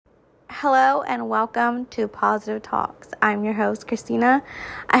Hello and welcome to Positive Talks. I'm your host, Christina.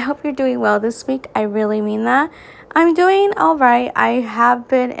 I hope you're doing well this week. I really mean that. I'm doing all right. I have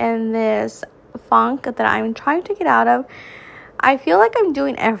been in this funk that I'm trying to get out of. I feel like I'm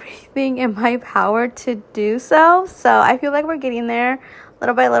doing everything in my power to do so. So I feel like we're getting there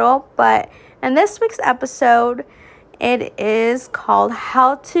little by little. But in this week's episode, it is called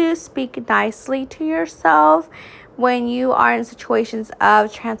How to Speak Nicely to Yourself when you are in situations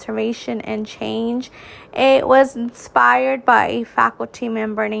of transformation and change. It was inspired by a faculty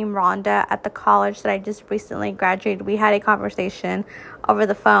member named Rhonda at the college that I just recently graduated. We had a conversation over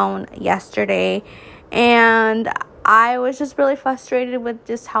the phone yesterday, and I was just really frustrated with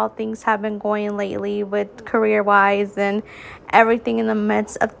just how things have been going lately with career-wise and everything in the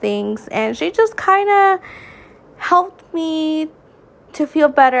midst of things. And she just kind of helped me to feel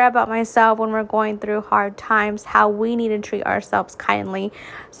better about myself when we're going through hard times, how we need to treat ourselves kindly.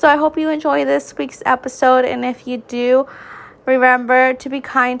 So I hope you enjoy this week's episode. And if you do, remember to be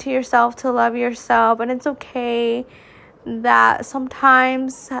kind to yourself, to love yourself. And it's okay that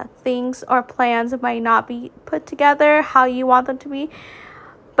sometimes things or plans might not be put together how you want them to be.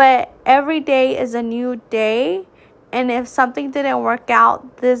 But every day is a new day. And if something didn't work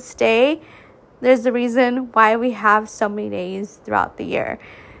out this day, there's a reason why we have so many days throughout the year.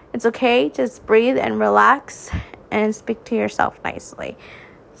 It's okay. Just breathe and relax and speak to yourself nicely.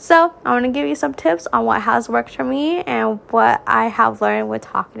 So I want to give you some tips on what has worked for me and what I have learned with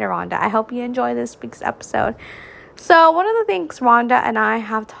talking to Rhonda. I hope you enjoy this week's episode. So one of the things Rhonda and I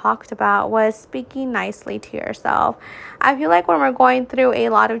have talked about was speaking nicely to yourself. I feel like when we're going through a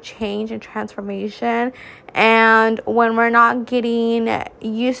lot of change and transformation, and when we're not getting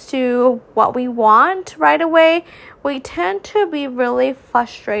used to what we want right away, we tend to be really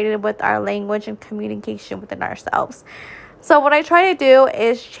frustrated with our language and communication within ourselves. So what I try to do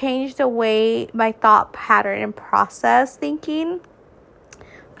is change the way my thought pattern and process thinking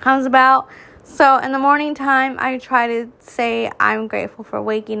comes about. So in the morning time, I try to say I'm grateful for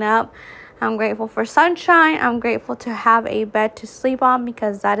waking up. I'm grateful for sunshine. I'm grateful to have a bed to sleep on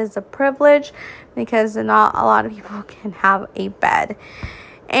because that is a privilege, because not a lot of people can have a bed.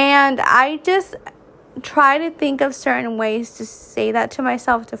 And I just try to think of certain ways to say that to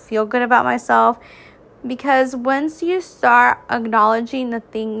myself, to feel good about myself. Because once you start acknowledging the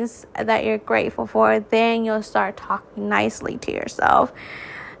things that you're grateful for, then you'll start talking nicely to yourself.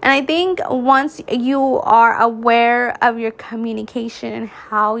 And I think once you are aware of your communication and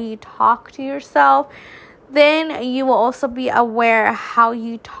how you talk to yourself, then you will also be aware how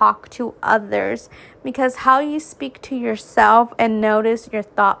you talk to others. Because how you speak to yourself and notice your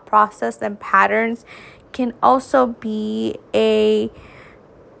thought process and patterns can also be a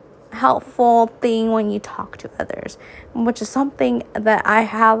helpful thing when you talk to others, which is something that I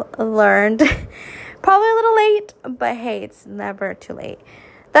have learned. Probably a little late, but hey, it's never too late.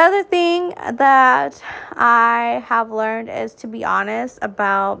 The other thing that I have learned is to be honest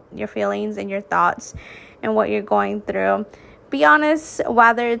about your feelings and your thoughts and what you're going through. Be honest,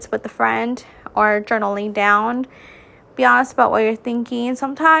 whether it's with a friend or journaling down. Be honest about what you're thinking.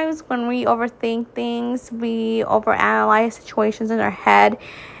 Sometimes when we overthink things, we overanalyze situations in our head,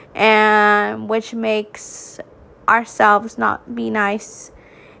 and which makes ourselves not be nice,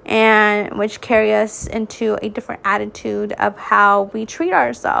 and which carry us into a different attitude of how we treat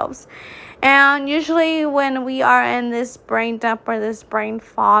ourselves. And usually when we are in this brain dump or this brain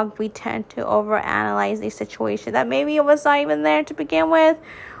fog, we tend to overanalyze a situation that maybe it was not even there to begin with.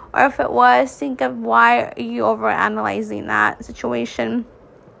 Or if it was, think of why are you overanalyzing that situation.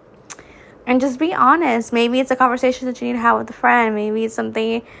 And just be honest. Maybe it's a conversation that you need to have with a friend. Maybe it's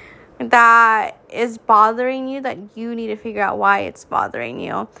something that is bothering you that you need to figure out why it's bothering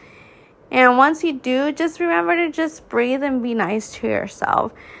you. And once you do, just remember to just breathe and be nice to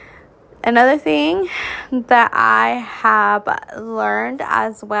yourself. Another thing that I have learned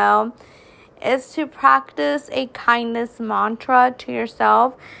as well is to practice a kindness mantra to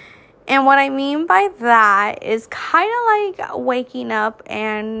yourself. And what I mean by that is kind of like waking up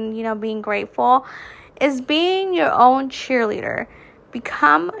and, being grateful, is being your own cheerleader.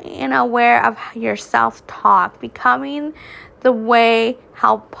 Become aware of your self-talk, becoming the way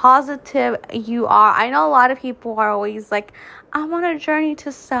how positive you are. I know a lot of people are always like, I'm on a journey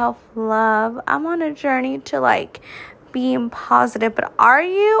to self-love. I'm on a journey to being positive. But are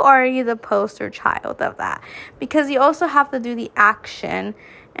you, or are you the poster child of that? Because you also have to do the action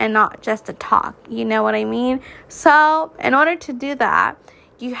and not just the talk. You know what I mean? So in order to do that,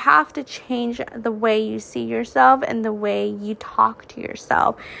 you have to change the way you see yourself and the way you talk to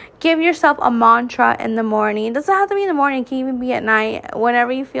yourself. Give yourself a mantra in the morning. It doesn't have to be in the morning. It can even be at night,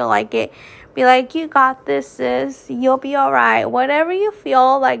 whenever you feel like it. Be like, you got this, sis. You'll be all right. Whatever you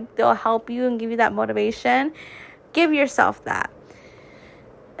feel like they'll help you and give you that motivation, give yourself that.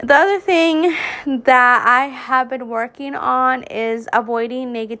 The other thing that I have been working on is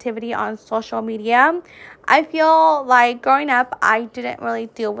avoiding negativity on social media. I feel like growing up, I didn't really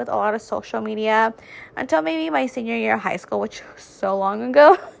deal with a lot of social media until maybe my senior year of high school, which was so long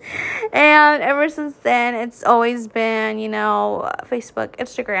ago. And ever since then, it's always been, Facebook,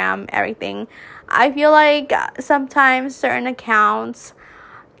 Instagram, everything. I feel like sometimes certain accounts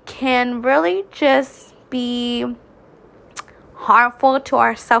can really just be harmful to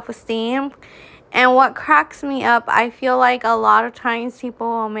our self-esteem. And what cracks me up, I feel like a lot of times people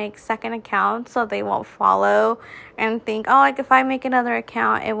will make second accounts so they won't follow and think, if I make another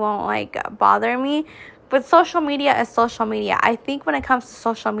account, it won't bother me. But social media is social media. I think when it comes to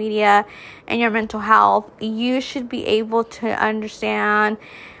social media and your mental health, you should be able to understand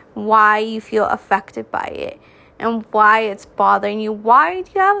why you feel affected by it and why it's bothering you. Why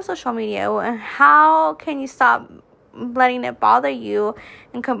do you have a social media? And how can you stop letting it bother you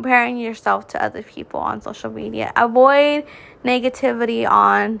and comparing yourself to other people on social media? Avoid negativity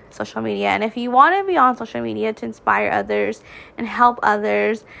on social media. And if you want to be on social media to inspire others and help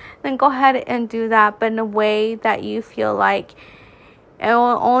others, then go ahead and do that, but in a way that you feel like it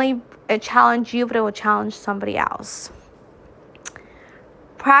will only challenge you, but it will challenge somebody else.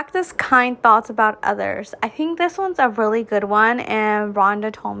 Practice kind thoughts about others. I think this one's a really good one, and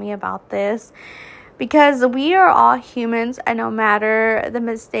Rhonda told me about this. Because we are all humans, and no matter the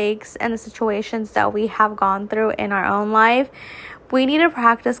mistakes and the situations that we have gone through in our own life, we need to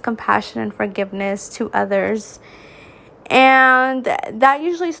practice compassion and forgiveness to others. And that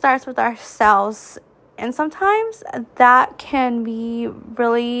usually starts with ourselves. And sometimes that can be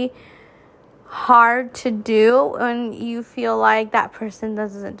really hard to do when you feel like that person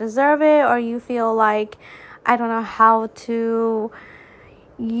doesn't deserve it, or you feel like, I don't know how to,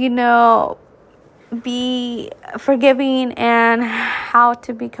 be forgiving and how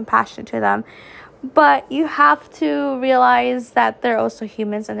to be compassionate to them. But you have to realize that they're also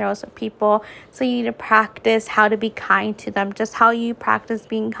humans and they're also people. So you need to practice how to be kind to them. Just how you practice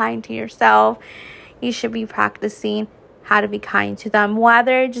being kind to yourself, you should be practicing how to be kind to them.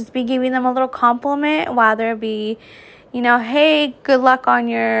 Whether just be giving them a little compliment, whether it be, hey, good luck on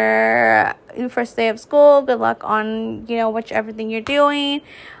your first day of school, good luck on, everything you're doing,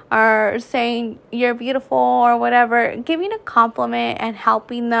 or saying you're beautiful or whatever. Giving a compliment and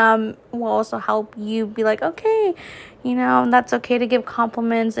helping them will also help you be like, okay, that's okay to give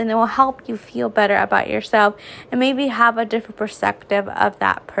compliments, and it will help you feel better about yourself and maybe have a different perspective of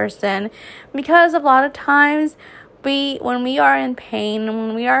that person. Because a lot of times when we are in pain,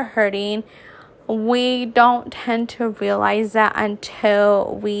 when we are hurting, we don't tend to realize that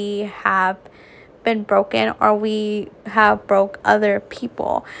until we have been broken or we have broke other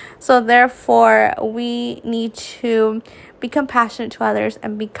people. So therefore, we need to be compassionate to others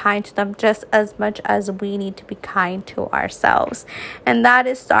and be kind to them just as much as we need to be kind to ourselves. And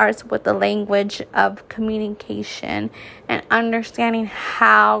that starts with the language of communication and understanding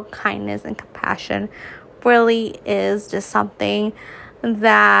how kindness and compassion really is just something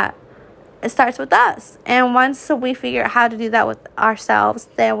that it starts with us. And once we figure out how to do that with ourselves,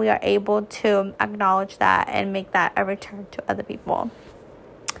 then we are able to acknowledge that and make that a return to other people.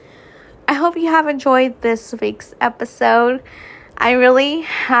 I hope you have enjoyed this week's episode. I really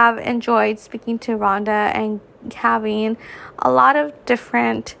have enjoyed speaking to Rhonda and having a lot of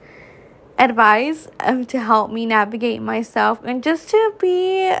different advice to help me navigate myself and just to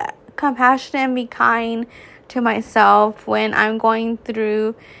be compassionate and be kind to myself when I'm going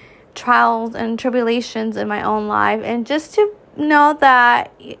through trials and tribulations in my own life, and just to know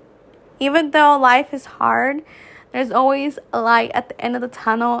that even though life is hard, there's always a light at the end of the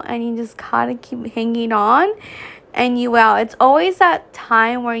tunnel, and you just gotta keep hanging on, and you will. It's always that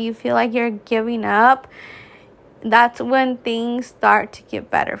time where you feel like you're giving up. That's when things start to get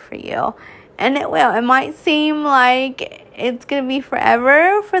better for you. And it will. It might seem like it's going to be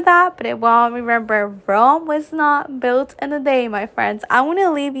forever for that, but it won't. Remember, Rome was not built in a day, my friends. I want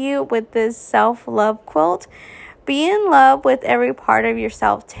to leave you with this self-love quote. Be in love with every part of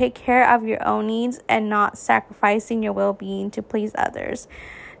yourself. Take care of your own needs and not sacrificing your well-being to please others.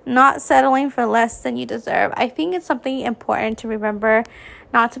 Not settling for less than you deserve. I think it's something important to remember,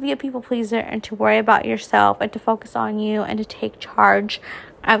 not to be a people pleaser and to worry about yourself and to focus on you and to take charge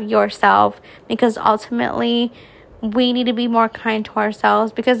of yourself, because ultimately we need to be more kind to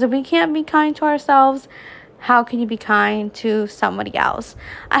ourselves, because if we can't be kind to ourselves, how can you be kind to somebody else?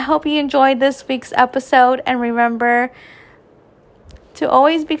 I hope you enjoyed this week's episode, and remember to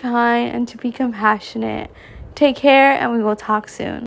always be kind and to be compassionate. Take care, and we will talk soon.